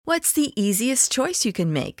What's the easiest choice you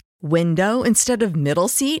can make? Window instead of middle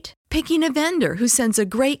seat? Picking a vendor who sends a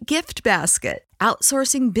great gift basket?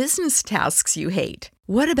 Outsourcing business tasks you hate?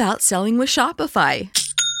 What about selling with Shopify?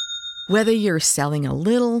 Whether you're selling a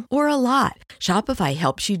little or a lot, Shopify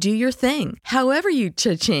helps you do your thing, however you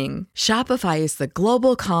cha-ching. Shopify is the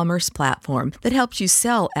global commerce platform that helps you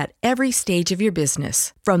sell at every stage of your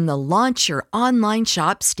business. From the launch your online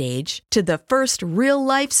shop stage to the first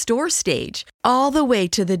real-life store stage, all the way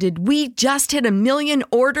to the did we just hit a million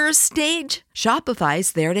orders stage.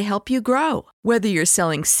 Shopify's there to help you grow. Whether you're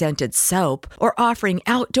selling scented soap or offering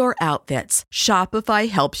outdoor outfits, Shopify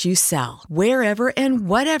helps you sell. Wherever and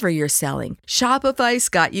whatever you're selling, Shopify's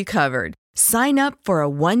got you covered. Sign up for a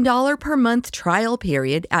 $1 per month trial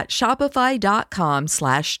period at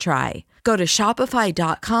shopify.com/try. Go to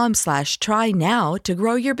shopify.com/try now to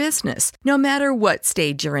grow your business, no matter what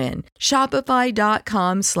stage you're in.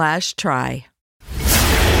 Shopify.com/try.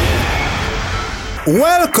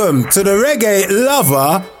 Welcome to the Reggae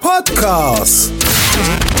Lover Podcast.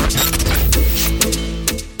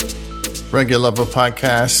 Reggae Lover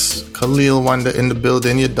Podcast. Khalil Wonder in the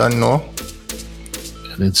building, you done know.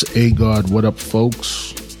 And it's A-God. What up,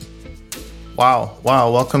 folks? Wow.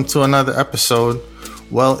 Welcome to another episode.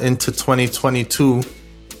 Well into 2022,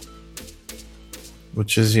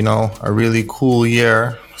 which is, a really cool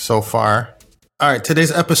year so far. All right,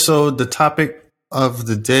 today's episode, the topic of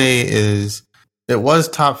the day is, it was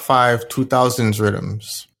top 5 2000s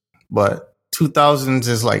rhythms, but 2000s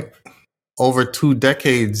is like over 2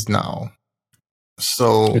 decades now.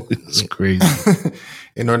 So it's crazy.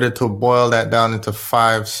 In order to boil that down into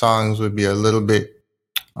 5 songs would be a little bit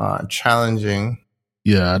challenging.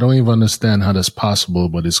 Yeah, I don't even understand how that's possible,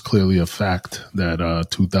 but it's clearly a fact that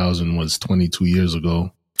 2000 was 22 years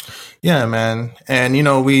ago. Yeah, man. And,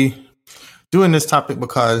 we doing this topic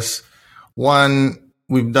because, one,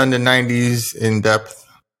 we've done the 90s in depth,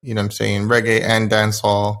 reggae and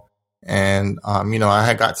dancehall. And, I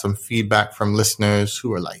had got some feedback from listeners who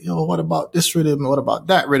were like, yo, what about this rhythm? What about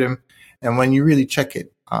that rhythm? And when you really check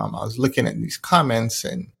it, I was looking at these comments,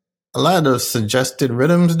 and a lot of those suggested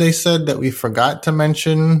rhythms they said that we forgot to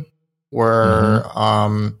mention were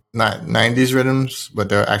not 90s rhythms, but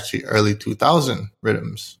they're actually early 2000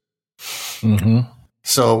 rhythms. Mm-hmm.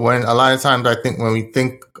 So when a lot of times I think when we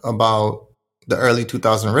think about the early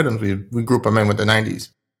 2000 rhythms, we group them in with the 90s.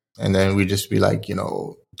 And then we just be like,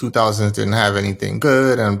 2000s didn't have anything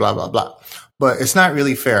good and blah, blah, blah. But it's not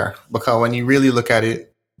really fair, because when you really look at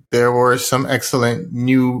it, there were some excellent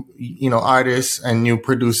new, artists and new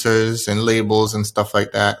producers and labels and stuff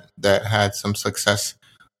like that had some success,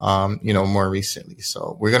 more recently.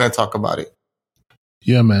 So we're going to talk about it.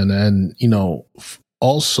 Yeah, man. And,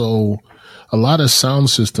 also a lot of sound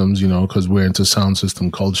systems, because we're into sound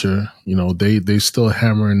system culture, they still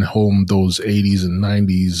hammering home those 80s and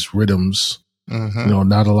 90s rhythms,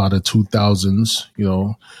 not a lot of 2000s,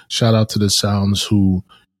 shout out to the sounds who,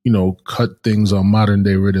 cut things on modern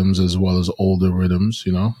day rhythms as well as older rhythms,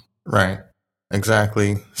 Right.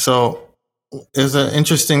 Exactly. So it's an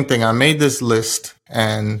interesting thing. I made this list,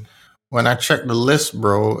 and when I checked the list,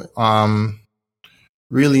 bro,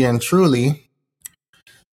 really and truly,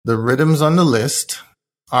 the rhythms on the list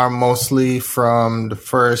are mostly from the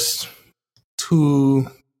first 2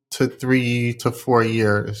 to 3 to 4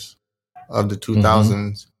 years of the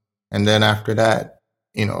 2000s. And then after that,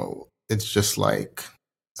 it's just like,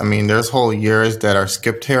 there's whole years that are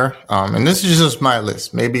skipped here. And this is just my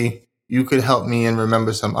list. Maybe you could help me and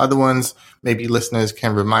remember some other ones. Maybe listeners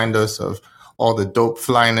can remind us of all the dope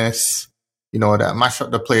flyness, that mash up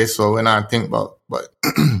the place. So we're not thinking about, but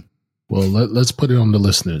well, let's put it on the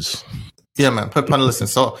listeners. Yeah, man, put it on the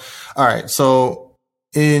listeners. So, all right. So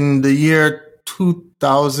in the year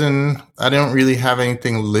 2000, I don't really have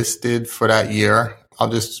anything listed for that year. I'll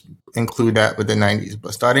just include that with the 90s.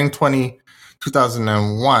 But starting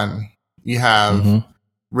 2001, you have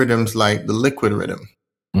rhythms like the Liquid rhythm.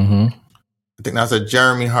 I think that's a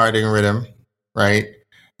Jeremy Harding rhythm, right?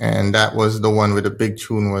 And that was the one where the big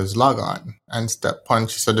tune was Log On and Step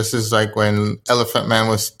Punch. So this is like when Elephant Man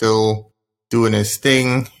was still doing his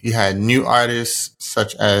thing. You had new artists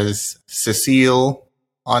such as Cecile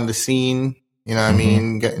on the scene,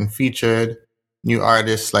 getting featured. New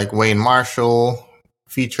artists like Wayne Marshall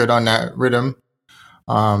featured on that rhythm.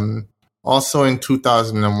 Also in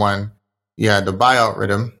 2001, you had the Buyout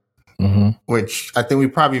rhythm, which I think we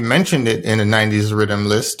probably mentioned it in the 90s rhythm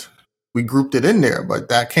list. We grouped it in there, but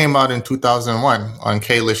that came out in 2001 on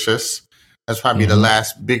K-Licious. That's probably the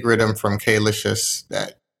last big rhythm from K-Licious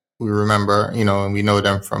that we remember, and we know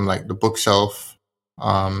them from like the Bookshelf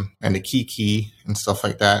and the Kiki and stuff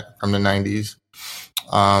like that from the 90s.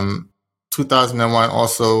 2001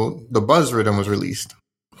 also the Buzz rhythm was released.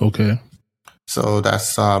 Okay. So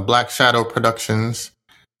that's Black Shadow Productions,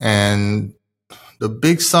 and the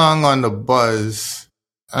big song on the Buzz,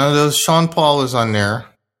 there was Sean Paul was on there.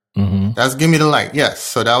 Mm-hmm. That's Give Me the Light. Yes.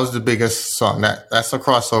 So that was the biggest song. That's a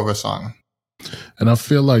crossover song. And I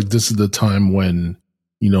feel like this is the time when,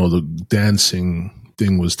 the dancing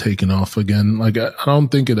thing was taken off again. Like, I don't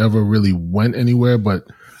think it ever really went anywhere, but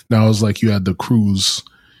now it's like you had the crews,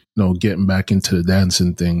 getting back into the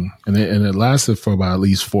dancing thing. And it lasted for about at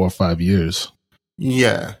least 4 or 5 years.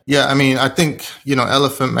 Yeah. Yeah. I mean, I think,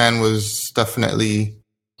 Elephant Man was definitely,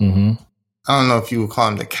 mm-hmm. I don't know if you would call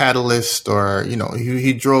him the catalyst or, he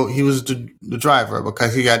was the driver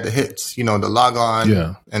because he got the hits, the Log On.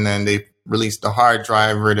 Yeah. And then they released the Hard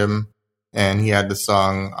Drive rhythm, and he had the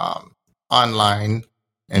song Online,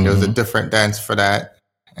 and there was a different dance for that.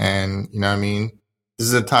 And, this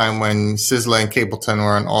is a time when Sizzla and Capleton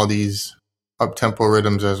were on all these up-tempo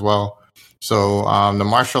rhythms as well. So the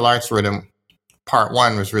Martial Arts rhythm, Part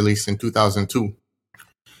 1 was released in 2002. You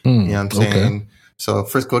know what I'm saying? Okay. So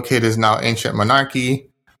Frisco Kid is now Ancient Monarchy.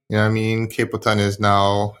 You know what I mean? Capleton is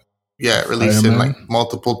now, releasing like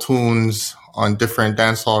multiple tunes on different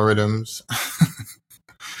dancehall rhythms.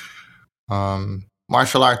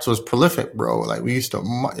 Martial arts was prolific, bro. Like we used to,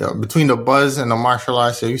 between the Buzz and the martial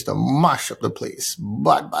arts, they used to mash up the place.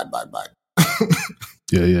 Bad.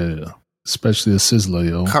 Yeah. Especially the Sizzla,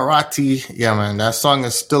 yo. Karate, yeah, man. That song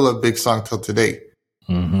is still a big song till today.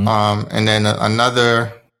 Mm-hmm. And then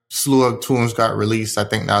another slew of tunes got released. I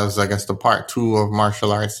think that was, I guess, the part 2 of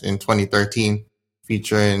martial arts in 2013,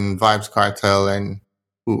 featuring Vibes Cartel and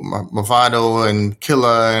Movado and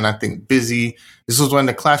Killa, and I think Busy. This was when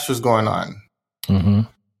the Clash was going on. Mm-hmm.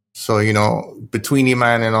 So, Betweeny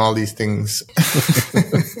Man and all these things.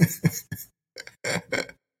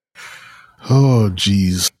 Oh,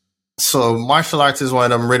 geez. So martial arts is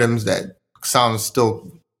one of them rhythms that sounds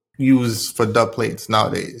still used for dub plates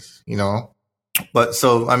nowadays, But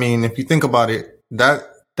so, I mean, if you think about it, that's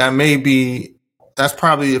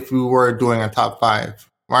probably, if we were doing a top 5,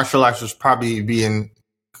 martial arts was probably being,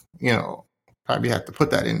 probably have to put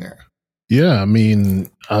that in there. Yeah, I mean,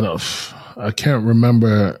 I can't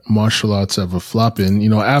remember martial arts ever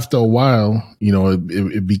flopping. After a while,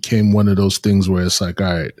 it became one of those things where it's like, all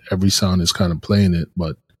right, every sound is kind of playing it,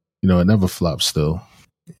 but it never flops still.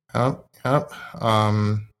 Yep.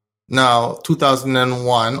 Now,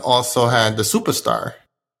 2001 also had the Superstar,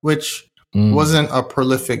 which wasn't a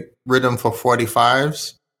prolific rhythm for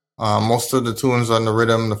 45s. Most of the tunes on the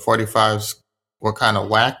rhythm, the 45s, were kind of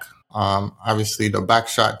whack. Obviously, the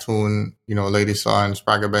Backshot tune, Lady Saw and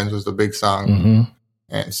Spragga Benz was the big song. Mm-hmm.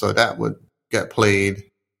 And so that would get played.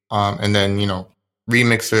 And then,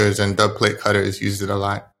 remixers and dub plate cutters used it a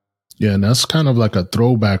lot. Yeah, and that's kind of like a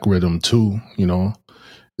throwback rhythm too,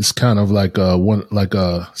 It's kind of like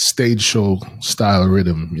a stage show style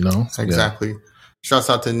rhythm, Exactly. Yeah. Shouts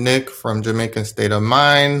out to Nick from Jamaican State of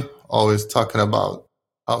Mind, always talking about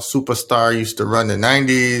how Superstar used to run the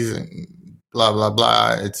 90s and blah blah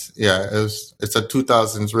blah. It's a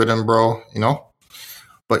 2000s rhythm, bro,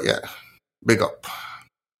 But yeah, big up.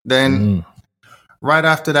 Then right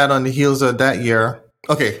after that, on the heels of that year,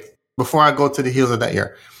 okay, before I go to the heels of that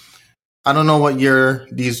year, I don't know what year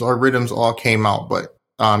these rhythms all came out, but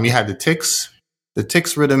you had the Ticks. The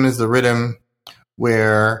Ticks rhythm is the rhythm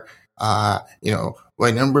where,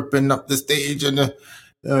 when I'm ripping up the stage and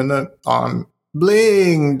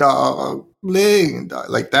bling dog,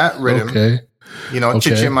 like that rhythm. Okay.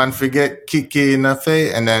 Chichi Man Forget, Kiki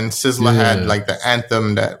Nafe, and then Sizzla had like the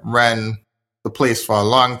anthem that ran the place for a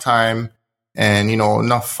long time, and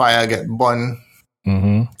enough fire get bun.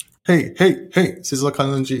 Mm-hmm. Hey, Sizzla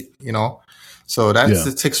Kalunji, So that's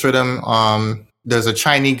the Ticks rhythm. There's a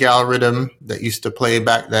Chinese gal rhythm that used to play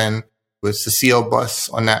back then with Cecile Bus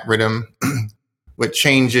on that rhythm, with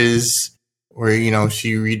changes where,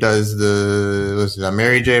 she redoes the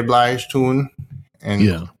Mary J. Blige tune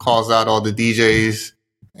and calls out all the DJs,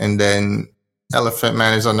 and then Elephant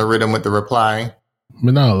Man is on the rhythm with the reply.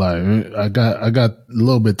 But not lie, I got a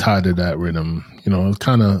little bit tired of that rhythm.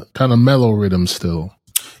 Kind of mellow rhythm still.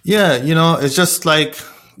 Yeah, it's just like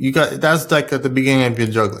that's like at the beginning of your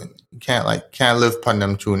juggling. You can't live upon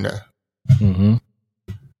them tune there. Mm-hmm.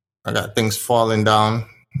 I got things falling down.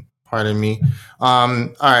 Pardon me. All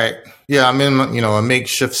right. Yeah, I'm in a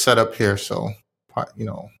makeshift setup here, so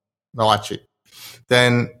watch it.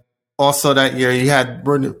 Then also that year you had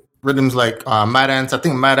rhythms like Mad Ants. I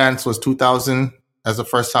think Mad Ants was 2000 as the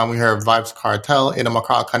first time we heard Vibes Cartel, Ida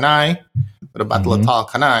Makal Kanai, with a Battle of Tal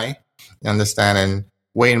Kanai. You understand? And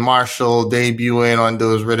Wayne Marshall debuting on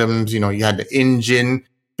those rhythms. You know, you had the Engine,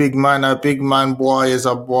 Big Man, a Big Man Boy is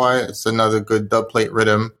a Boy. It's another good dubplate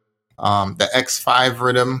rhythm. The X5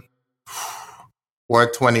 rhythm,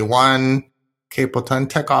 Ward 21, Capleton,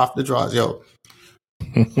 Tech Off the Draws. Yo,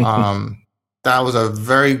 that was a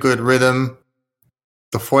very good rhythm.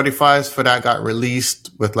 The 45s for that got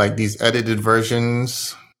released with like these edited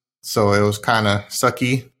versions. So it was kind of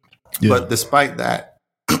sucky. Yeah. But despite that,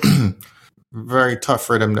 very tough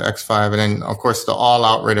rhythm, the X5. And then, of course, the All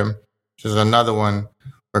Out rhythm, which is another one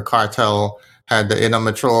where Cartel had the inner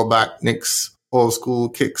mature back, Nicks, old school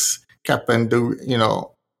kicks, cap and do, you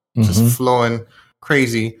know, just flowing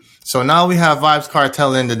crazy. So now we have Vibes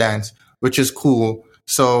Cartel in the dance, which is cool.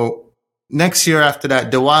 So next year after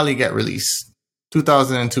that, Diwali get released,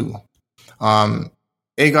 2002.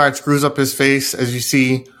 Agard screws up his face, as you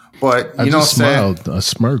see, but you know, smiled, I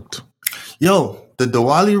smirked. Yo, the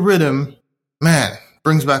Diwali rhythm, man,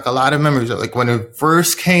 brings back a lot of memories. Like when it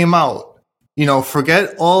first came out, you know,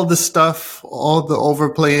 forget all the stuff, all the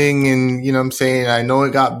overplaying, and you know what I'm saying? I know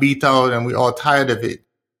it got beat out and we all tired of it.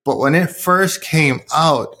 But when it first came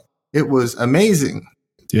out, it was amazing.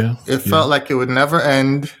 Yeah. It felt like it would never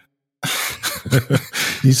end.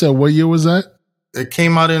 You said what year was that? It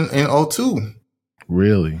came out in 02.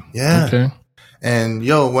 Really? Yeah. Okay. And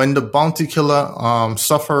yo, when the Bounty Killer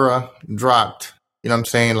Sufferer dropped, you know what I'm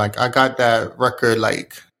saying? Like I got that record,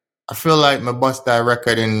 like I feel like my bust that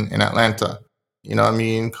record in Atlanta. You know what I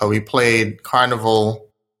mean? Cause we played Carnival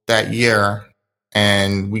that year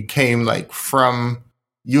and we came like from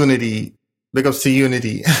Unity. Big ups to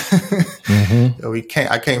Unity.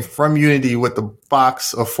 I came from Unity with the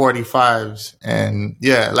box of 45s. And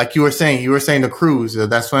yeah, like you were saying the crews.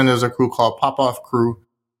 That's when there was a crew called Pop Off Crew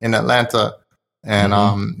in Atlanta. And,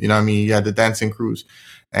 you know what I mean? You had the dancing crews.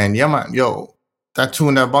 And yeah, man, yo, that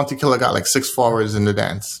tune, that Bounty Killer got like 6 forwards in the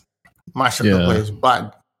dance. Mash up the place.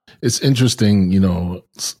 But it's interesting, you know.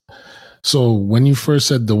 So when you first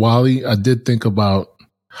said Diwali, I did think about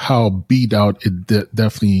how beat out it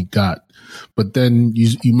definitely got. But then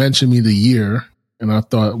you mentioned me the year, and I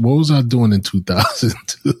thought, what was I doing in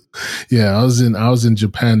 2002? Yeah, I was in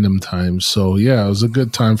Japan them times. So yeah, it was a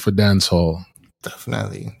good time for dancehall.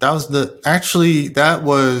 Definitely. That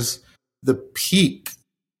was the peak.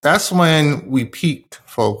 That's when we peaked,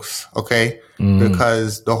 folks. Okay.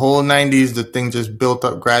 Because the whole 90s, the thing just built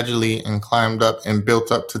up gradually and climbed up and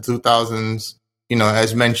built up to 2000s. You know,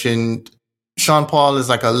 as mentioned, Sean Paul is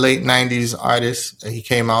like a late 90s artist. He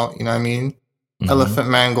came out, you know what I mean? Elephant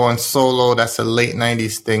Man going solo, that's a late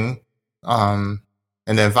 90s thing. And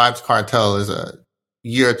then Vibes Cartel is a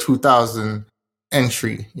year 2000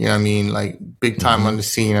 entry, you know what I mean? Like big time on the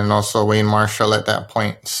scene, and also Wayne Marshall at that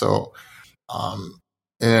point. So, and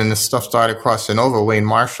then the stuff started crossing over. Wayne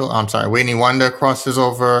Wonder crosses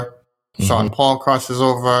over. Sean Paul crosses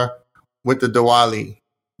over with the Diwali,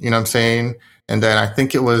 you know what I'm saying? And then I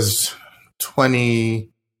think it was when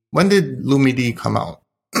did Lumi D come out?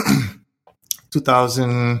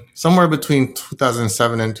 2000, somewhere between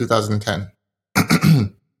 2007 and 2010. I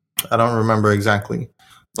don't remember exactly,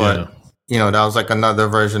 but you know, that was like another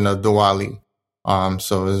version of Diwali.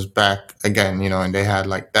 So it was back again, you know, and they had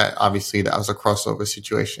like that, obviously that was a crossover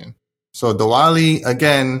situation. So Diwali,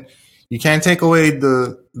 again, you can't take away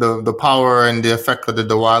the power and the effect of the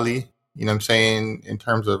Diwali, you know what I'm saying, in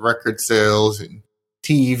terms of record sales and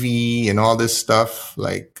TV and all this stuff.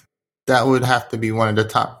 Like that would have to be one of the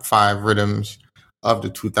top 5 rhythms of the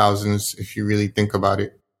 2000s if you really think about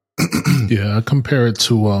it. Yeah, I compare it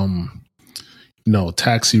to you know,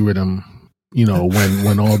 Taxi Rhythm, you know,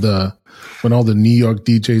 when all the New York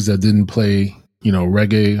DJs that didn't play, you know,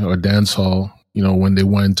 reggae or dancehall, you know, when they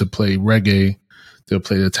wanted to play reggae, they'll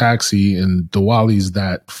play the Taxi, and Diwali's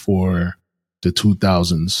that for the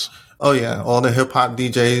 2000s. Oh yeah, all the hip hop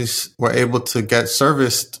DJs were able to get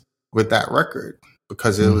serviced with that record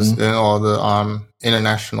because it was in all the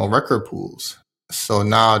international record pools. So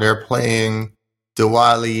now they're playing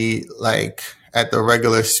Diwali like at the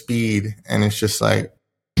regular speed, and it's just like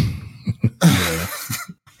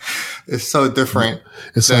it's so different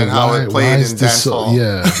than like, how it played in dancehall.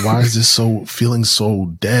 Why is this so feeling so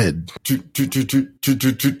dead?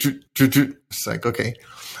 It's like, okay.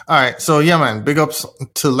 All right. So yeah, man, big ups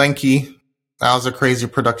to Lenky. That was a crazy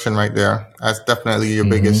production right there. That's definitely your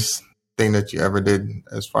biggest thing that you ever did,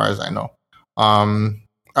 as far as I know. All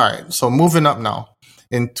right. So moving up now.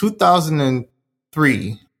 In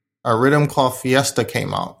 2003, a rhythm called Fiesta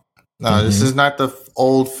came out. Now, this is not the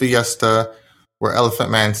old Fiesta where Elephant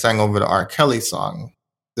Man sang over the R. Kelly song.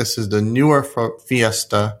 This is the newer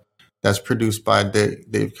Fiesta that's produced by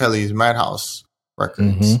Dave Kelly's Madhouse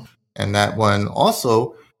Records. And that one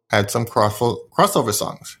also had some crossover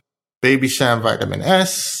songs. Baby Sham Vitamin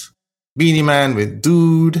S, Beanie Man with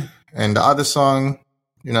Dude, and the other song,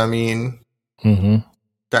 you know what I mean? Mm-hmm.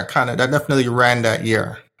 That definitely ran that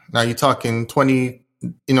year. Now you're talking 20,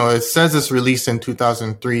 it says it's released in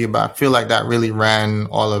 2003, but I feel like that really ran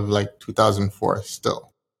all of like 2004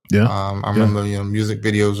 still. Yeah. I remember, music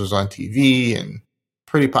videos was on TV and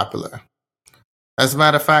pretty popular. As a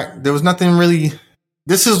matter of fact, there was nothing really.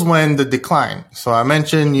 This is when the decline. So I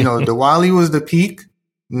mentioned, the Wally was the peak.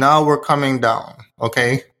 Now we're coming down.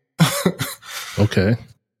 Okay. Okay.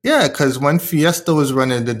 Yeah, because when Fiesta was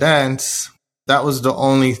running the dance, that was the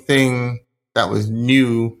only thing that was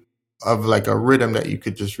new of like a rhythm that you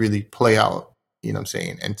could just really play out, you know what I'm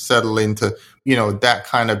saying, and settle into, that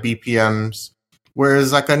kind of BPMs.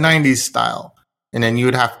 Whereas like a 90s style. And then you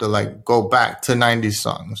would have to like go back to 90s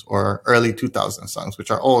songs or early 2000 songs,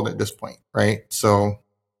 which are old at this point, right? So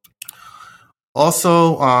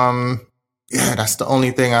also, that's the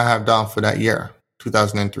only thing I have down for that year,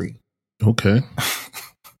 2003. Okay.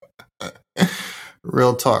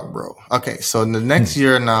 Real talk, bro. Okay, so the next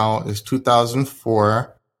year now is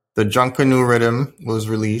 2004. The Junkanoo Rhythm was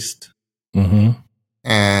released. Mm-hmm.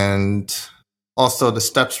 And also the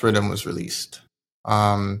Steps Rhythm was released.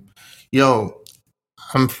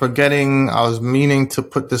 I'm forgetting. I was meaning to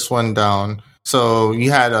put this one down. So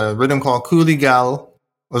you had a rhythm called Coolie Gal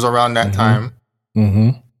was around that time,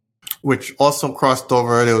 which also crossed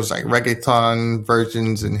over. There was like reggaeton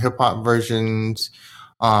versions and hip hop versions.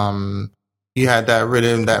 You had that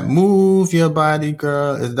rhythm that Move Your Body,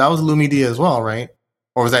 Girl. That was Lumidee as well, right?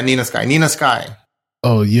 Or was that Nina Sky? Nina Sky.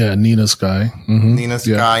 Oh yeah, Nina Sky. Mm-hmm. Nina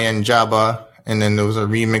Sky and Jabba, and then there was a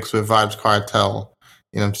remix with Vibes Cartel.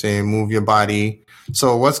 You know what I'm saying? Move Your Body.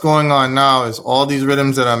 So what's going on now is all these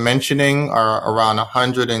rhythms that I'm mentioning are around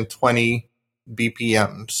 120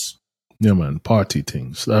 BPMs. Yeah, man, party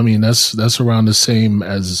things. I mean, that's around the same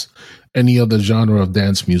as any other genre of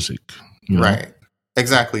dance music. Right.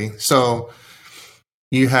 Exactly. So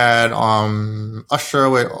you had Usher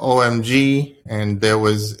with OMG, and there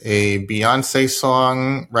was a Beyonce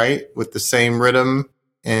song, right, with the same rhythm.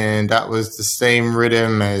 And that was the same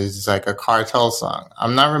rhythm as like a Cartel song.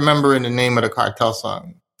 I'm not remembering the name of the Cartel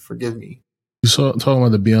song. Forgive me. You talking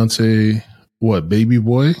about the Beyonce, what, Baby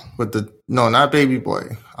Boy? No, not Baby Boy.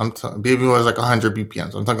 Baby Boy was like 100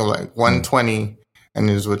 BPMs. I'm talking like 120, and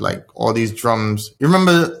it was with like all these drums. You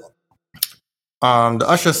remember the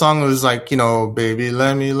Usher song was like, Baby,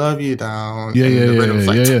 let me love you down.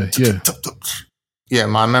 Yeah. Yeah,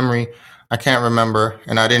 my memory, I can't remember,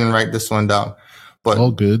 and I didn't write this one down. But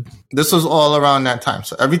all good. This was all around that time.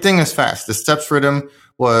 So everything is fast. The Steps rhythm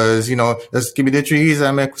was, let's give me the trees,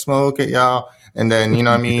 I make smoke it, y'all. And then, you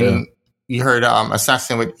know what I mean? Yeah. You heard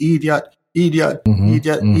Assassin with idiot, ting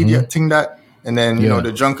that. And then,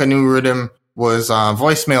 the Junkanoo rhythm was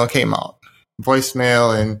Voicemail came out.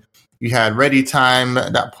 Voicemail, and you had Ready Time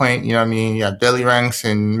at that point, you know what I mean? You had Deli Ranks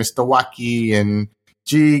and Mr. Wacky and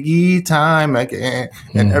Jiggy Time, and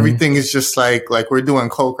everything is just like we're doing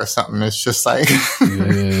coke or something. It's just like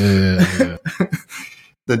yeah.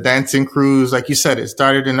 The dancing crews, like you said, it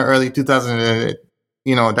started in the early 2000s.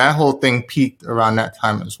 That whole thing peaked around that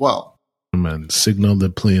time as well. Man, Signal they're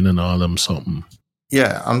playing and all them something.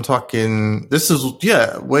 Yeah, I'm talking. This is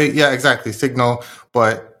exactly Signal,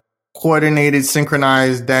 but coordinated,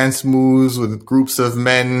 synchronized dance moves with groups of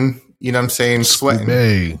men. You know what I'm saying?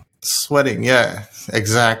 Sweating, yeah,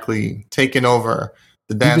 exactly. Taking over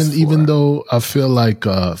the dance floor. Even though I feel like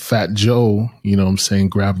Fat Joe,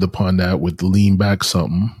 grabbed upon that with Lean Back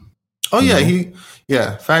Something. Oh,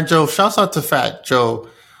 yeah, Fat Joe. Shouts out to Fat Joe.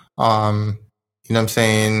 You know what I'm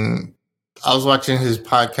saying? I was watching his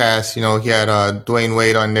podcast. He had Dwayne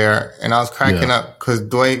Wade on there, and I was cracking up because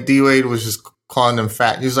D Wade was just calling him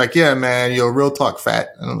fat. He was like, yeah, man, real talk fat.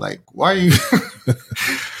 And I'm like, why are you...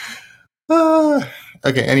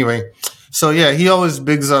 Okay, anyway. So, yeah, he always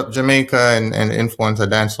bigs up Jamaica and influence a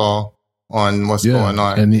dancehall on what's going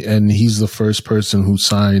on. And he's the first person who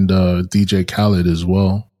signed DJ Khaled as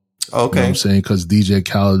well. Okay. You know what I'm saying? Because DJ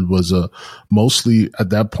Khaled was mostly, at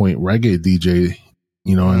that point, reggae DJ,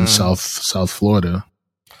 in South Florida.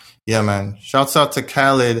 Yeah, man. Shouts out to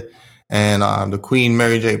Khaled and the Queen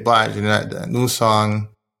Mary J. Blige and that new song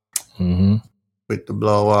with the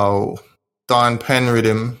blowout Don Penn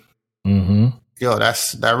rhythm. Yo,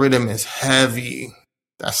 that rhythm is heavy.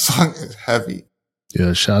 That song is heavy.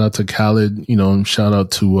 Yeah, shout out to Khaled, shout out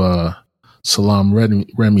to Salam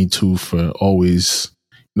Remy too for always,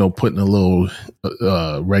 putting a little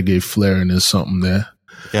reggae flair in there, something there.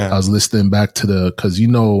 Yeah. I was listening back to because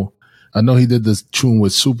I know he did this tune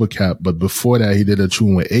with Supercat, but before that, he did a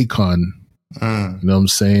tune with Akon. You know what I'm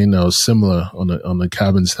saying? That was similar on the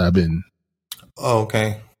Cabin Stabbing. Oh,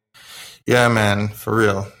 okay. Yeah, man, for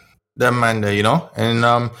real. Them man there, you know?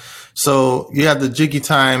 And so you have the jiggy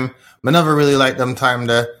time. I never really liked them time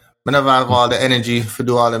there. I never have all the energy for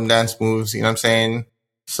do all them dance moves, you know what I'm saying?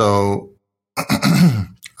 So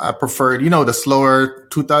I preferred, the slower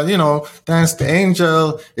 2000, Dance the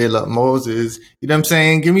Angel, They Love Moses. You know what I'm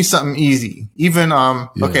saying? Give me something easy. Even,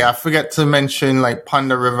 okay, I forget to mention like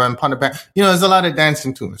Ponder River and Ponder Pan. There's a lot of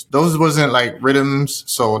dancing tunes. Those wasn't like Riddims.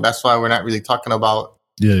 So that's why we're not really talking about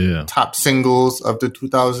top singles of the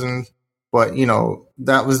 2000s. But,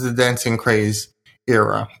 that was the dancing craze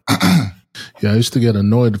era. Yeah, I used to get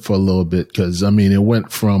annoyed for a little bit because, it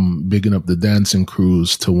went from bigging up the dancing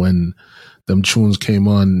crews to when them tunes came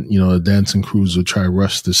on, the dancing crews would try to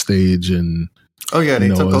rush the stage and... Oh, yeah, they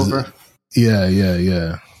took over. Yeah.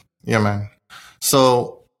 Yeah, man.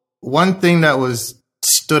 So one thing that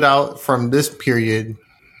stood out from this period,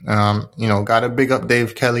 got to big up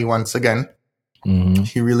Dave Kelly once again. Mm-hmm.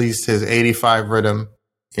 He released his 85 rhythm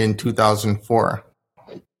in 2004.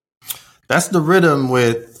 That's the rhythm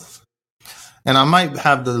with, and I might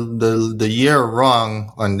have the year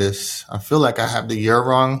wrong on this. I feel like I have the year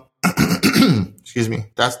wrong. Excuse me.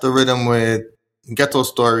 That's the rhythm with Ghetto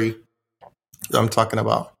Story that I'm talking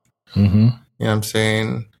about. Mm-hmm. You know what I'm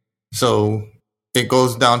saying? So it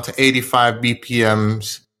goes down to 85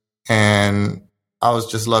 BPMs, and I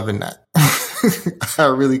was just loving that. I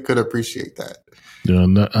really could appreciate that. Yeah,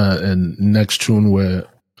 and next tune where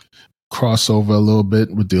crossover a little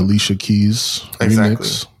bit with the Alicia Keys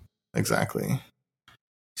remix. Exactly.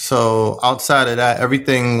 So outside of that,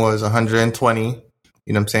 everything was 120.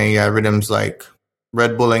 You know what I'm saying? Yeah, rhythms like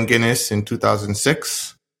Red Bull and Guinness in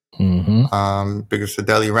 2006. Mm-hmm. Biggest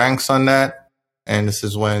Fideli ranks on that. And this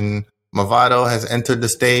is when Mavado has entered the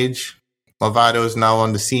stage. Mavado is now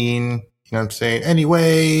on the scene. You know what I'm saying?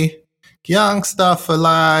 Anyway, young stuff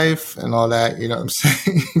alive and all that. You know what I'm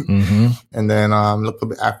saying? Mm-hmm. And then look a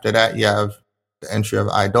bit after that, you have the entry of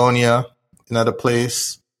Idonia, another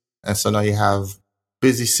place. And so now you have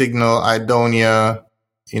Busy Signal, Idonia,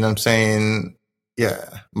 you know what I'm saying?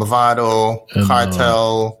 Yeah. Mavado, and,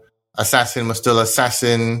 Cartel, Assassin was still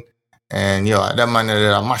Assassin. And that man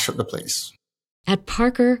that mash up the place. At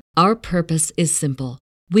Parker, our purpose is simple.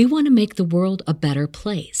 We want to make the world a better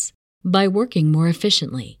place by working more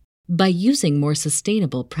efficiently, by using more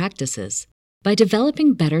sustainable practices, by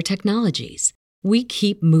developing better technologies. We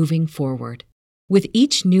keep moving forward. With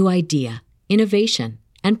each new idea, innovation,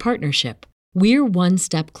 and partnership, we're one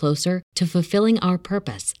step closer to fulfilling our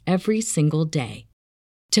purpose every single day.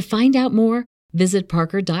 To find out more, visit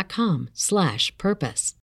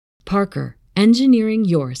parker.com/purpose. Parker, engineering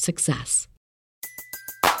your success.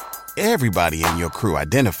 Everybody in your crew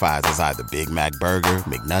identifies as either Big Mac Burger,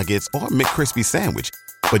 McNuggets, or McCrispy Sandwich.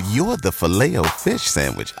 But you're the Filet-O-Fish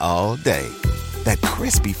Sandwich all day. That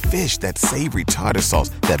crispy fish, that savory tartar sauce,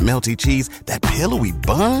 that melty cheese, that pillowy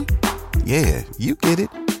bun. Yeah, you get it.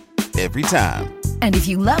 Every time. And if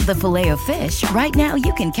you love the Filet-O-Fish, right now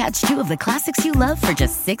you can catch two of the classics you love for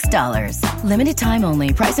just $6. Limited time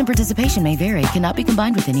only. Price and participation may vary. Cannot be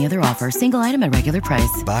combined with any other offer. Single item at regular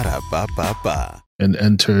price. Ba-da-ba-ba-ba. And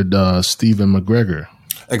entered Stephen McGregor.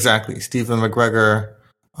 Exactly. Stephen McGregor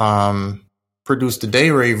produced the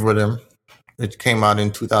Day Rave Rhythm, which came out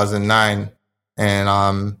in 2009.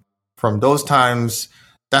 And from those times,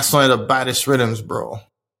 that's one of the baddest rhythms, bro.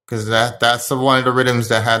 Because that's one of the rhythms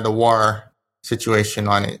that had the war situation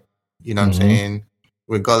on it. You know what I'm saying?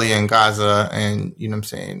 With Gully and Gaza and, you know what I'm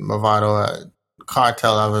saying, Mavado,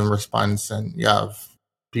 Cartel having response. And you have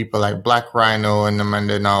people like Black Rhino and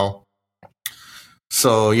Amanda now.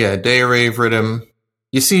 So, yeah, Day Rave Rhythm.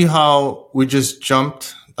 You see how we just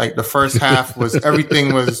jumped? Like the first half was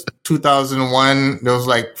everything was 2001. There was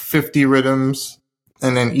like 50 rhythms.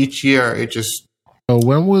 And then each year it just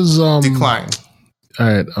when was declined. All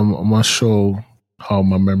right, I'm going to show how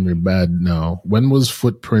my memory bad now. When was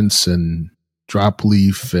Footprints and Drop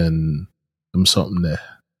Leaf and something there?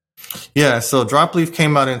 Yeah, so Drop Leaf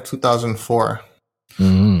came out in 2004.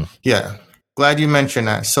 Mm-hmm. Yeah, glad you mentioned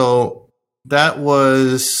that. So that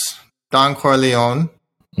was Don Corleone,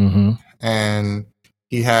 and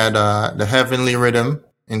he had the Heavenly Rhythm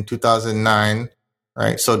in 2009,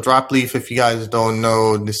 right? So Drop Leaf, if you guys don't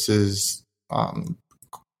know, this is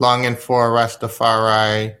Longing for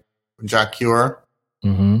Rastafari, Jack Cure.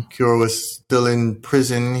 Cure was still in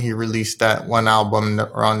prison. He released that one album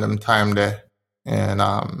around them time there. And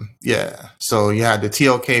so you had the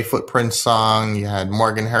TLK Footprint song, you had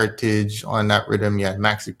Morgan Heritage on that rhythm, you had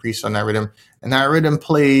Maxi Priest on that rhythm, and that rhythm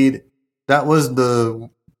played that was the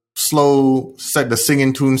the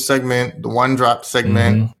singing tune segment, the one drop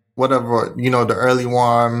segment, whatever, the early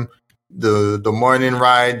warm, the morning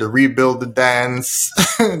ride, the rebuild, the dance,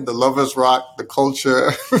 the lovers rock, the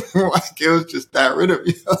culture. Like, it was just that rhythm.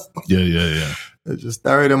 Yeah. It's just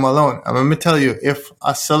that rhythm alone. And let me tell you, if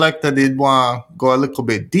a selector did want to go a little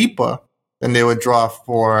bit deeper, then they would draw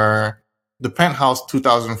for the Penthouse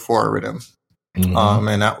 2004 rhythm.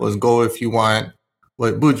 And that was Go If You Want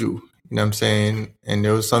with Buju. You know what I'm saying? And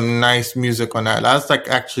there was some nice music on that. That's like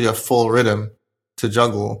actually a full rhythm to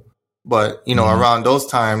juggle. But, around those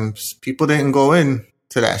times, people didn't go in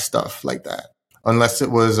to that stuff like that unless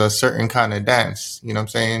it was a certain kind of dance. You know what I'm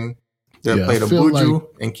saying? They'll play the Buju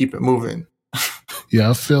and keep it moving. Yeah,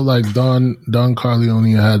 I feel like Don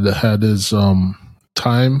Corleone had his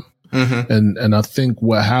time. And I think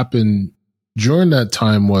what happened during that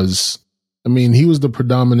time was, he was the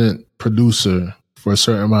predominant producer for a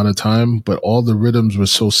certain amount of time, but all the rhythms were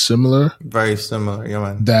so similar. Very similar, yeah,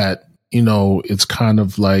 man. That, it's kind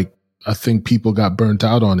of like, I think people got burnt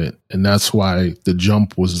out on it. And that's why the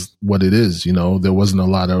jump was what it is. There wasn't a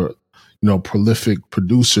lot of, prolific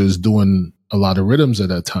producers doing a lot of rhythms at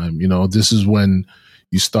that time. This is when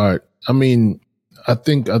you start, I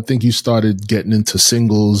think you started getting into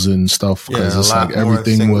singles and stuff because it's like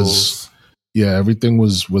everything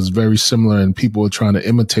was very similar and people were trying to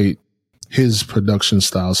imitate his production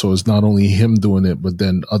style. So it's not only him doing it, but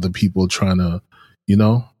then other people trying to,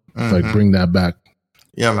 like bring that back.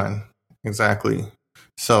 Yeah, man. Exactly.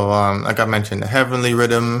 So, like I mentioned, the Heavenly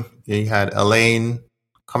Rhythm, you had Elaine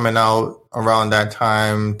coming out around that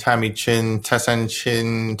time, Tammy Chin, Tessan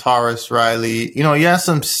Chin, Taurus Riley. You had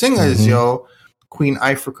some singers, Queen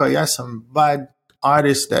Ifrica. You had some bad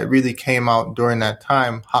artists that really came out during that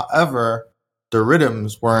time. However, the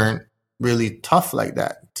rhythms weren't really tough like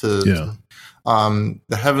that. The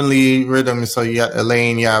Heavenly Rhythm, so you got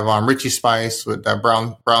Elaine, you have Richie Spice with that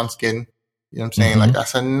brown skin. You know what I'm saying? Like,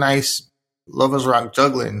 that's a nice lovers rock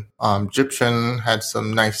juggling. Egyptian had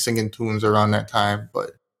some nice singing tunes around that time,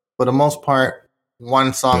 but for the most part,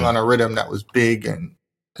 one song on a rhythm that was big. And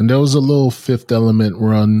there was a little Fifth Element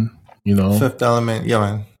run, Fifth Element, yeah,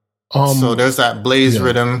 man. So there's that Blaze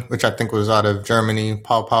rhythm, which I think was out of Germany,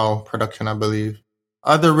 Pow Pow production, I believe.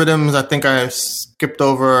 Other rhythms, I think I skipped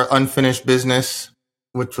over Unfinished Business,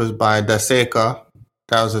 which was by Daseka.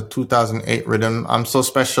 That was a 2008 rhythm. I'm So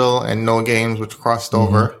Special and No Games, which crossed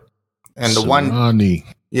over. And the Sarani.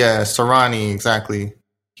 Sarani, exactly.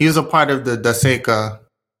 He was a part of the Daseka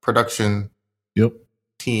production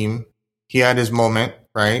team. He had his moment,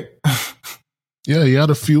 right? Yeah, he had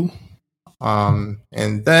a few. And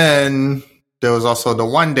then there was also the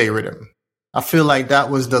One Day rhythm. I feel like that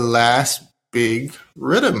was the last big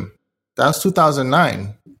rhythm. That was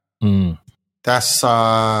 2009. That's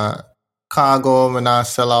Cargo, When I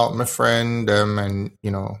Sell Out My Friend, and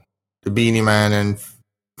the Beanie Man and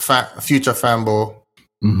Future Fambo,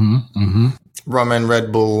 Rum and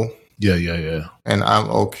Red Bull. Yeah. And I'm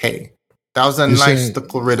Okay. That was a nice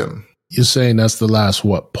stickle rhythm. You're saying that's the last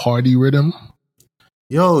party rhythm?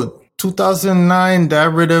 Yo, 2009,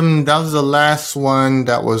 that rhythm, that was the last one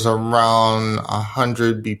that was around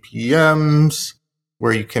 100 BPMs,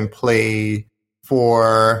 where you can play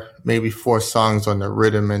maybe four songs on the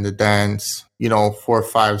rhythm in the dance, 4 or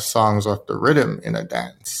 5 songs off the rhythm in a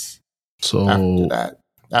dance. So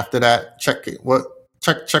after that, check it.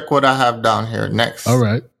 Check what I have down here next. All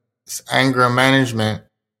right. It's Anger Management.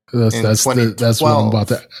 That's what I'm about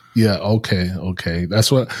to. Yeah. Okay.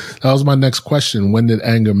 That was my next question. When did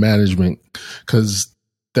Anger Management? Because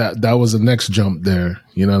that was the next jump there.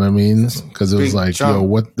 You know what I mean? Because it was like, yo,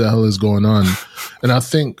 what the hell is going on? And I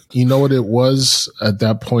think, what it was at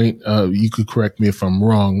that point, you could correct me if I'm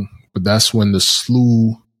wrong, but that's when the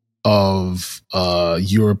slew of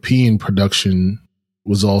European production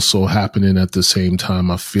was also happening at the same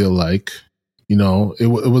time. I feel like, it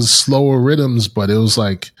was slower rhythms, but it was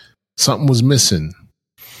like something was missing.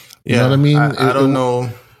 You know what I mean? I don't know.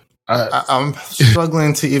 I'm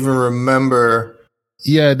struggling to even remember.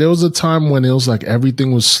 Yeah, there was a time when it was like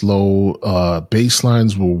everything was slow. Bass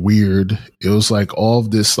lines were weird. It was like all of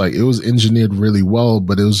this, like it was engineered really well,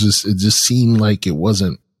 but it just seemed like it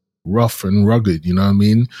wasn't rough and rugged. You know what I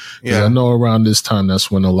mean? Yeah. I know around this time, that's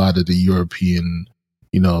when a lot of the European,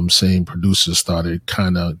 producers started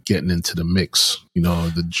kind of getting into the mix,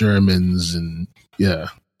 the Germans and yeah.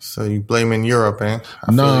 So you blaming Europe, eh?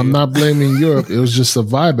 No, I'm not blaming Europe. It was just a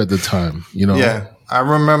vibe at the time, Yeah. I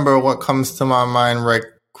remember what comes to my mind right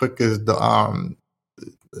quick is the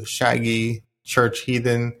Shaggy Church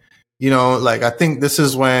Heathen. I think this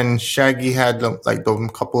is when Shaggy had the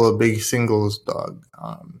couple of big singles, dog.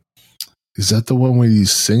 Is that the one where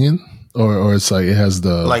he's singing? Or it's like it has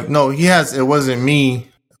the... Like, no, he has It Wasn't Me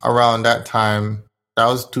around that time. That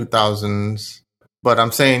was 2000s. But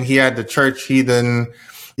I'm saying he had the Church Heathen.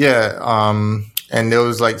 Yeah. And there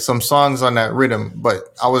was like some songs on that rhythm, but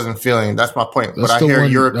I wasn't feeling it. That's my point. But I hear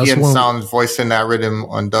European sounds voicing that rhythm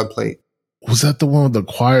on dubplate. Was that the one with the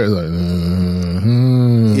choir? Like,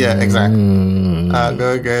 yeah, exactly. I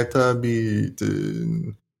go get a beat.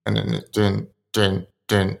 And then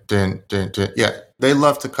yeah, they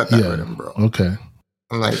love to cut that rhythm, bro. Okay.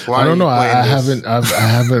 I'm like, why? I don't know. I this?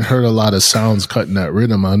 haven't heard a lot of sounds cutting that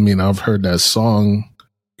rhythm. I mean, I've heard that song.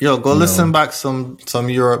 Yo, go listen back some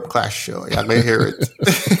Europe class show. Yeah, they hear it.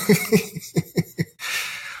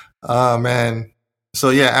 Oh man. So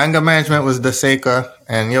yeah, anger management was the Seika,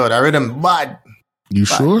 and yo, that rhythm bad. You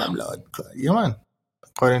bad, sure? Yeah, man.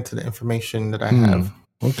 According to the information that I have.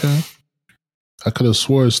 Okay. I could have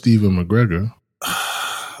swore Stephen McGregor.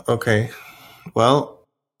 Okay. Well,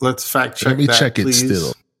 let's fact check that. Let me check please. it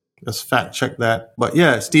still. Let's fact check that. But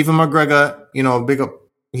yeah, Stephen McGregor, big up.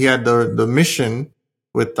 He had the mission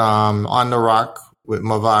with On the Rock with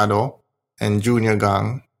Movado and Junior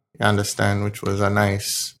Gang. You understand, which was a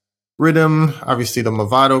nice rhythm. Obviously, the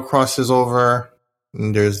Movado crosses over.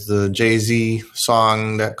 And there's the Jay-Z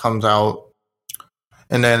song that comes out.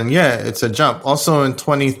 And then, yeah, it's a jump. Also in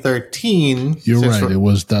 2013. You're right. It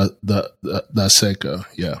was that Seika.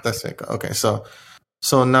 Yeah. That Seika. Okay. So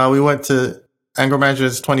now we went to Anger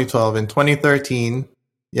Management 2012. In 2013,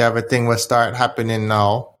 you have a thing will start happening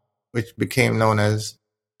now, which became known as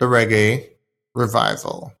the Reggae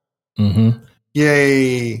Revival. Mm-hmm.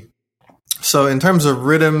 Yay. So in terms of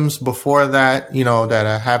rhythms before that, that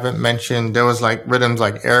I haven't mentioned, there was like rhythms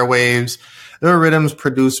like Airwaves. There were rhythms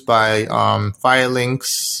produced by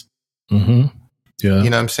Firelinks. Mm-hmm. Yeah. You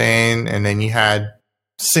know what I'm saying? And then you had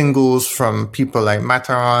singles from people like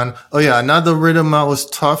Mataran. Oh yeah, another rhythm that was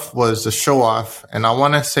tough was the Show Off. And I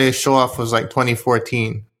want to say Show Off was like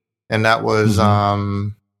 2014. And that was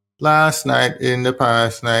Last Night in the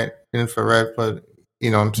Past Night, Infrared, but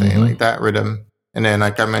you know what I'm saying? Like that rhythm. And then,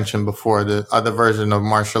 like I mentioned before, the other version of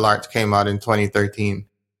Martial Arts came out in 2013.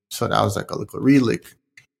 So that was like a little relic.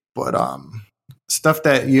 But stuff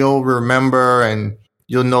that you'll remember and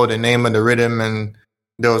you'll know the name of the rhythm. And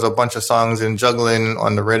there was a bunch of songs in juggling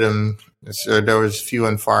on the rhythm. So there was few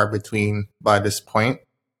and far between by this point.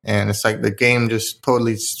 And it's like the game just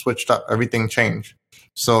totally switched up. Everything changed.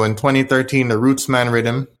 So in 2013, the Rootsman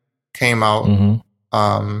rhythm came out.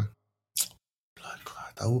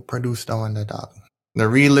 Who produced that one? The dog. The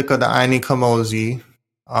relic of the Aini Kamosi. It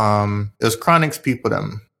was Chronix people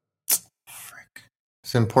them. Frick.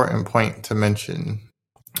 It's an important point to mention.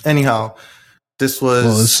 Anyhow, this was...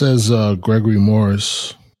 Well, it says Gregory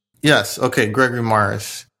Morris. Yes, okay, Gregory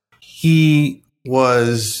Morris. He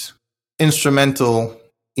was instrumental,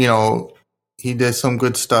 he did some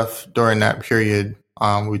good stuff during that period.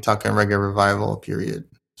 We're talking Reggae Revival period.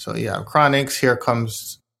 So yeah, Chronix, Here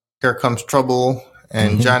Comes Trouble,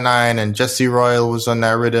 and Janine and Jesse Royal was on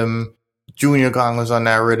that rhythm. Junior Gang was on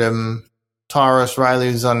that rhythm. Taurus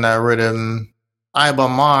Riley was on that rhythm. Iba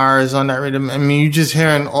Mar is on that rhythm. I mean, you're just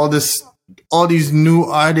hearing all these new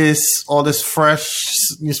artists, all these fresh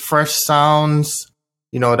sounds.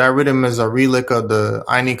 That rhythm is a relic of the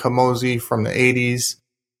Aini Kamosi from the 80s.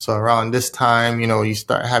 So around this time, you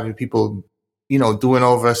start having people, doing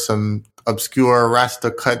over some obscure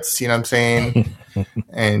Rasta cuts, you know what I'm saying?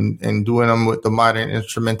 and doing them with the modern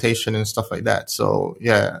instrumentation and stuff like that. So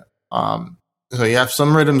yeah. So you have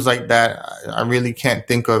some rhythms like that. I really can't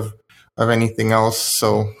think of anything else.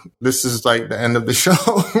 So this is like the end of the show.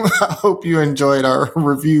 I hope you enjoyed our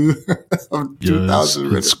review of 2000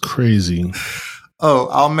 rhythms. It's crazy. Oh,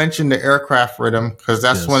 I'll mention the Aircraft rhythm because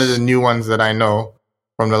that's one of the new ones that I know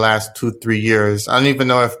from the last 2-3 years. I don't even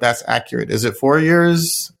know if that's accurate. Is it 4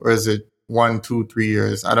 years or is it 1, 2, 3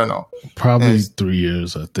 years? I don't know. Probably 3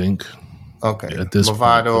 years, I think. Okay. At this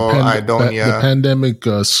Movado, Idonia. The pandemic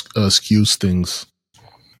skews things.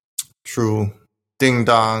 True. Ding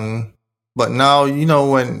Dong. But now,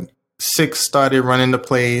 when Six started running the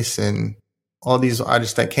place and all these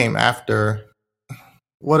artists that came after,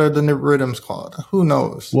 what are the rhythms called? Who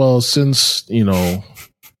knows? Well, since,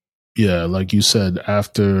 yeah, like you said,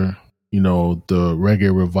 after, the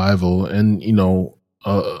Reggae Revival and,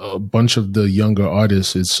 a bunch of the younger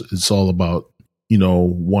artists, it's all about,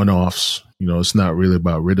 one-offs. It's not really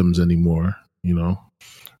about rhythms anymore,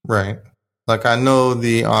 Right. Like I know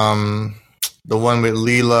the one with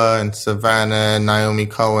Leela and Savannah, Naomi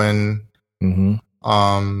Cohen,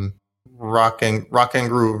 rock and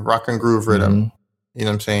groove rhythm. You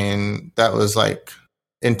know what I'm saying? That was like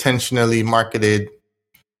intentionally marketed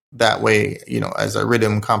that way, as a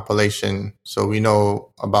rhythm compilation. So we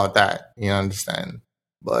know about that, you understand.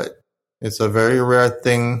 But it's a very rare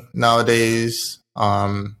thing nowadays.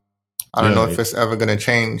 I don't know if it's ever going to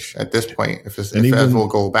change at this point, if it ever will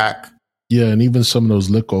go back. Yeah, and even some of those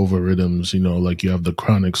lick over rhythms, like you have the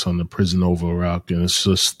Chronics on the Prison Over Rock, and it's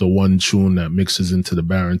just the one tune that mixes into the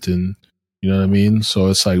Barrington. You know what I mean? So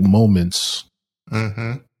it's like moments.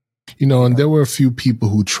 Mm-hmm. And there were a few people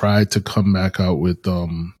who tried to come back out with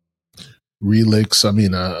relicks. I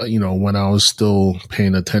mean, when I was still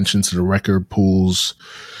paying attention to the record pools,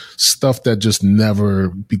 stuff that just never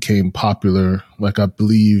became popular. Like, I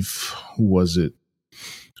believe, who was it?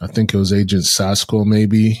 I think it was Agent Sasco,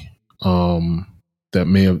 maybe, that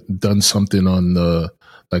may have done something on a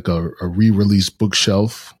re-release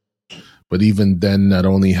bookshelf. But even then, that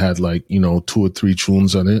only had 2 or 3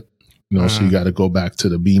 tunes on it. So you got to go back to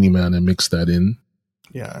the Beanie Man and mix that in.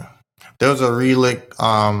 Yeah. There was a relic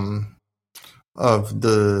of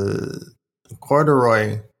the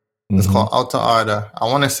Corduroy. It's called Alta Arda. I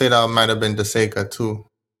want to say that might have been the Seika too,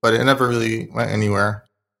 but it never really went anywhere.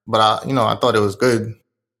 But I thought it was good.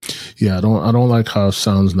 Yeah, I don't like how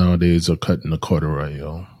sounds nowadays are cut in the Corduroy,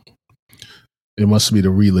 yo. It must be the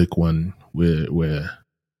relic one where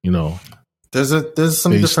there's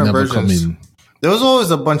some different versions. There was always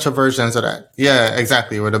a bunch of versions of that. Yeah,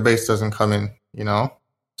 exactly, where the bass doesn't come in,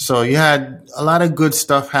 So you had a lot of good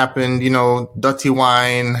stuff happen, Dirty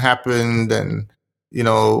Wine happened, and,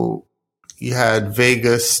 you had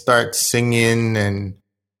Vegas start singing, and,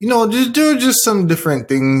 there were just some different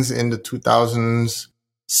things in the 2000s.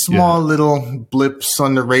 Small little blips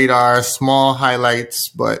on the radar, small highlights,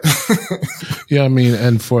 but. Yeah, I mean,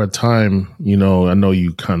 and for a time, I know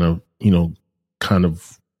you kind of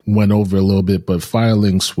went over a little bit, but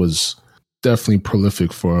Firelinks was definitely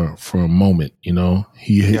prolific for a moment.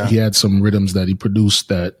 He had some rhythms that he produced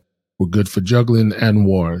that were good for juggling and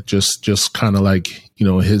war, just kind of like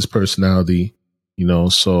his personality.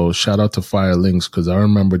 So shout out to Firelinks, because I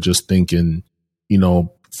remember just thinking,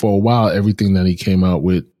 for a while everything that he came out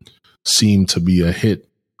with seemed to be a hit,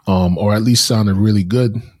 or at least sounded really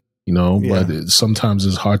good. But sometimes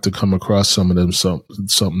it's hard to come across some of them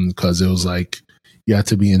something because it was like you had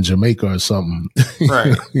to be in Jamaica or something.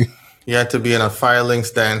 Right. You had to be in a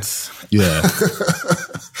Firelinks dance. Yeah.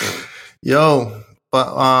 Yo,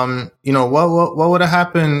 but what would have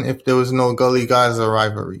happened if there was no Gully Gaza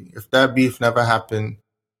rivalry? If that beef never happened?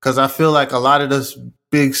 Because I feel like a lot of those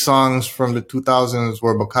big songs from the 2000s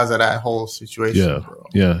were because of that whole situation. Yeah. Bro.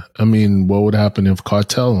 Yeah. I mean, what would happen if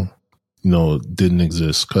Cartel, didn't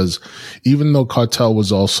exist? Because even though Cartel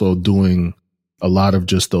was also doing a lot of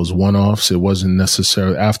just those one-offs, it wasn't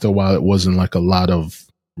necessarily, after a while, it wasn't like a lot of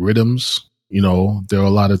rhythms. There were a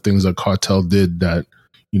lot of things that Cartel did that,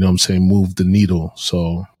 moved the needle.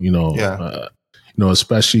 So,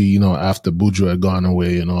 especially, after Buju had gone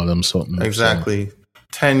away and all them something. Exactly. So.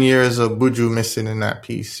 10 years of Buju missing in that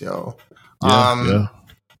piece, yo.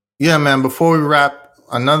 Yeah, man, before we wrap,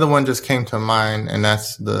 another one just came to mind, and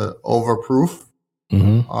that's the Overproof.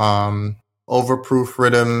 Overproof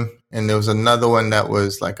rhythm. And there was another one that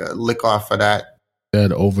was like a lick off of that.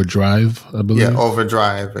 That Overdrive, I believe. Yeah,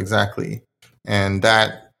 Overdrive, exactly. And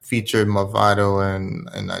that featured Movado and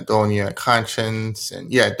Idonia Conscience.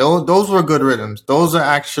 And yeah, those were good rhythms. Those are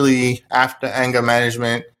actually after Anger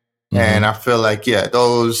Management. And I feel like,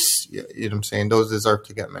 those, you know what I'm saying? Those deserve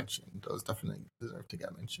to get mentioned. Those definitely deserve to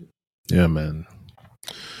get mentioned. Yeah, man.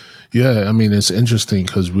 Yeah, I mean, it's interesting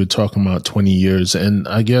because we're talking about 20 years. And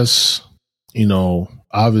I guess,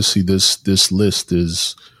 obviously this list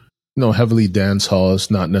is, heavily dancehall. It's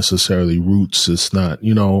not necessarily roots. It's not,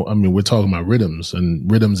 I mean, we're talking about rhythms, and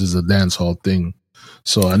rhythms is a dancehall thing.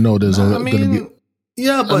 So I know there's going to be.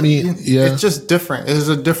 Yeah, but it's just different. It's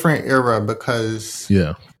a different era because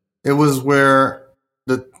it was where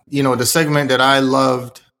the segment that I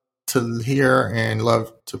loved to hear and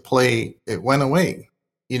loved to play, it went away.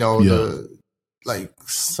 The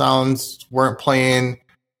sounds weren't playing.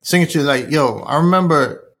 Signature, I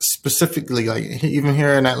remember specifically, even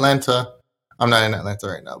here in Atlanta, I'm not in Atlanta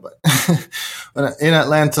right now, but in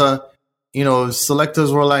Atlanta,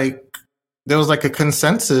 selectors were there was a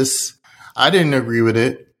consensus. I didn't agree with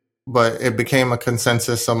it, but it became a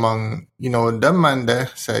consensus among, them man there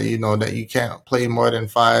said, that you can't play more than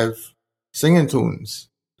 5 singing tunes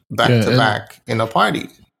back to back in a party.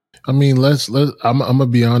 I mean, I'm gonna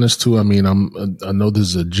be honest too. I mean, I know this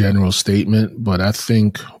is a general statement, but I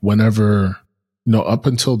think whenever, up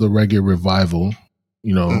until the reggae revival,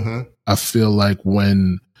 I feel like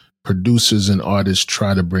when producers and artists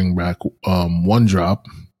try to bring back one drop,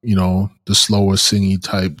 the slower singy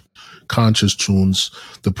type conscious tunes.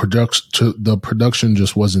 The production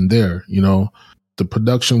just wasn't there. The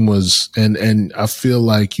production was, and I feel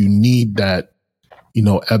like you need that,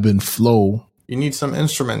 ebb and flow. You need some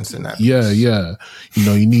instruments in that. Yeah, yeah.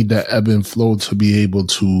 You need that ebb and flow to be able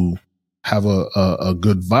to have a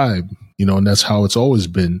good vibe, and that's how it's always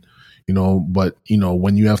been, but,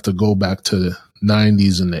 when you have to go back to the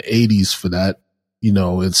 90s and the 80s for that,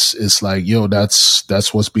 it's like,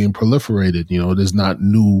 that's what's being proliferated. There's not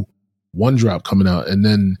new one drop coming out. And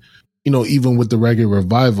then, even with the reggae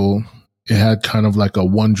revival, it had kind of like a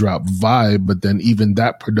one drop vibe, but then even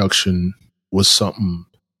that production was something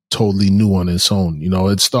totally new on its own.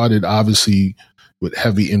 It started obviously with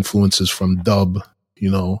heavy influences from dub,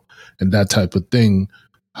 and that type of thing.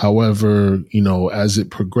 However, as it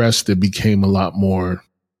progressed, it became a lot more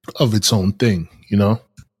of its own thing,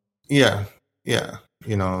 Yeah. Yeah.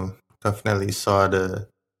 Definitely saw the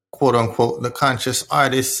quote unquote, the conscious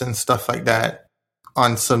artists and stuff like that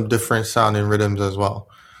on some different sounding rhythms as well,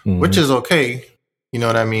 which is okay. You know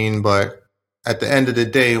what I mean? But at the end of the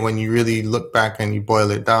day, when you really look back and you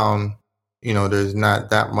boil it down, there's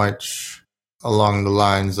not that much along the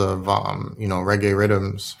lines of, reggae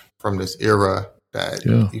rhythms from this era that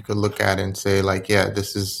you could look at and say like, yeah,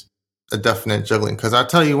 this is a definite juggling. Cause I'll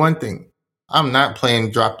tell you one thing, I'm not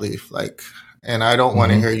playing drop leaf, and I don't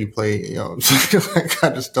want to hear you play, like, I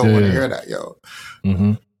just don't want to hear that, yo. You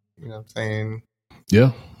know what I'm saying?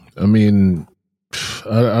 Yeah. I mean,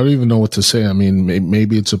 I don't even know what to say. I mean,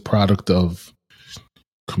 maybe it's a product of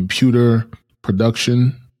computer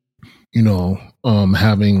production,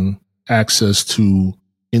 having access to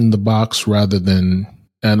in the box rather than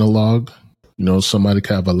analog. Somebody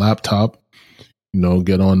could have a laptop,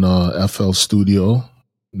 get on FL Studio.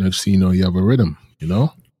 Next thing you know, you have a rhythm,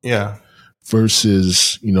 Yeah.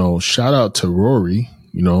 Versus, shout out to Rory,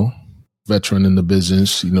 veteran in the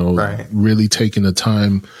business, right. Really taking the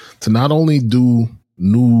time to not only do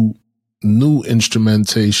new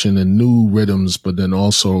instrumentation and new rhythms, but then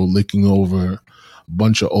also licking over a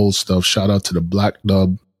bunch of old stuff. Shout out to the Black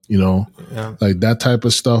Dub, like that type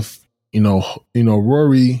of stuff.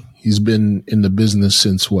 Rory, he's been in the business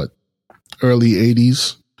since early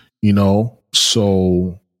 80s,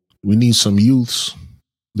 so we need some youths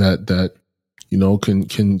that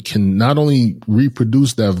can not only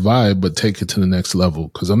reproduce that vibe, but take it to the next level.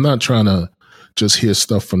 Cause I'm not trying to just hear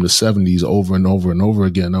stuff from the 70s over and over and over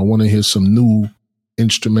again. I want to hear some new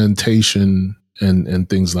instrumentation and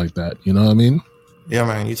things like that. You know what I mean? Yeah,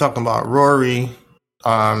 man. You're talking about Rory.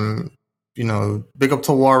 Big up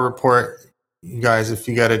to War Report. You guys, if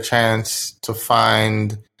you get a chance to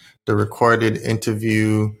find the recorded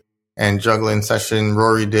interview and juggling session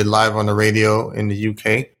Rory did live on the radio in the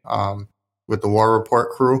UK with the War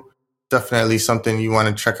Report crew, definitely something you want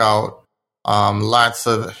to check out. Lots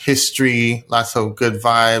of history, lots of good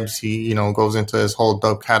vibes. He, goes into his whole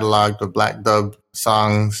dub catalog, the Black Dub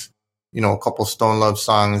songs, a couple Stone Love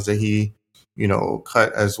songs that he,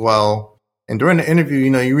 cut as well. And during the interview,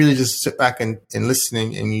 you really just sit back and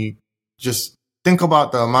listening, and you just think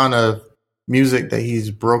about the amount of music that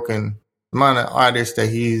he's broken, the amount of artists that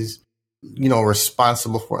he's,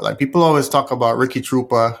 responsible for. Like, people always talk about Ricky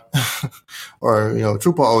Trooper, or,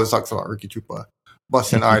 Trooper always talks about Ricky Trooper,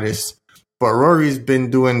 busting artists. But Rory's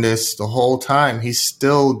been doing this the whole time. He's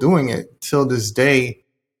still doing it till this day.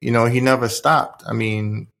 He never stopped. I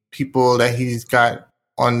mean, people that he's got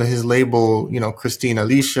on his label, Christine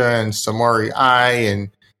Alicia and Samori I,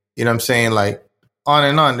 and, what I'm saying? Like, on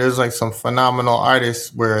and on. There's like some phenomenal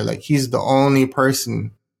artists where like he's the only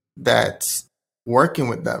person that's working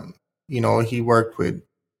with them. He worked with,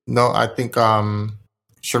 I think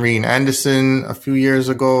Shireen Anderson a few years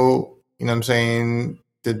ago, what I'm saying?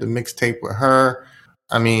 Did the mixtape with her.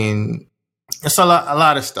 I mean, it's a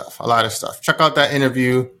lot of stuff. Check out that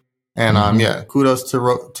interview. And kudos to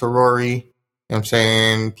Rory. what I'm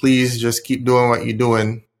saying? Please just keep doing what you're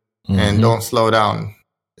doing and don't slow down.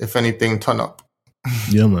 If anything, turn up.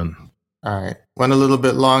 Yeah, man. All right. Went a little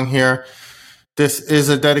bit long here. This is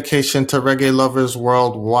a dedication to reggae lovers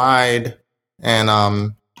worldwide.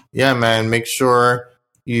 And yeah, man, make sure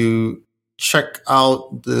you check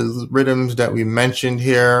out the rhythms that we mentioned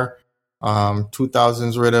here,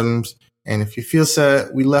 2000s rhythms. And if you feel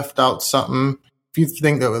sad we left out something, if you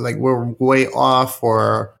think that we're way off,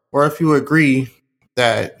 or if you agree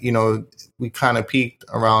that, we kind of peaked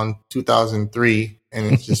around 2003 and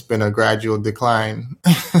it's just been a gradual decline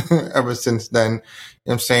ever since then. You know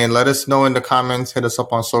what I'm saying? Let us know in the comments, hit us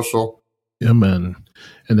up on social. Yeah, man.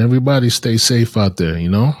 And everybody stay safe out there,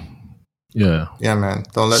 Yeah. Yeah, man.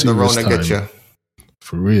 Don't let the Rona get you.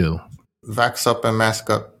 For real. Vax up and mask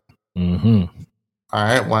up. All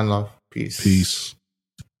right. One love. Peace.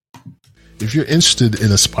 If you're interested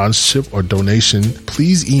in a sponsorship or donation,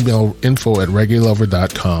 please email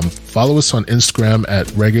info@reggaelover.com. Follow us on Instagram at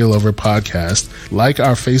Reggae Lover Podcast. Like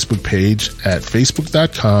our Facebook page at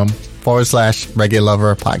facebook.com//Reggae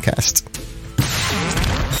Lover Podcast.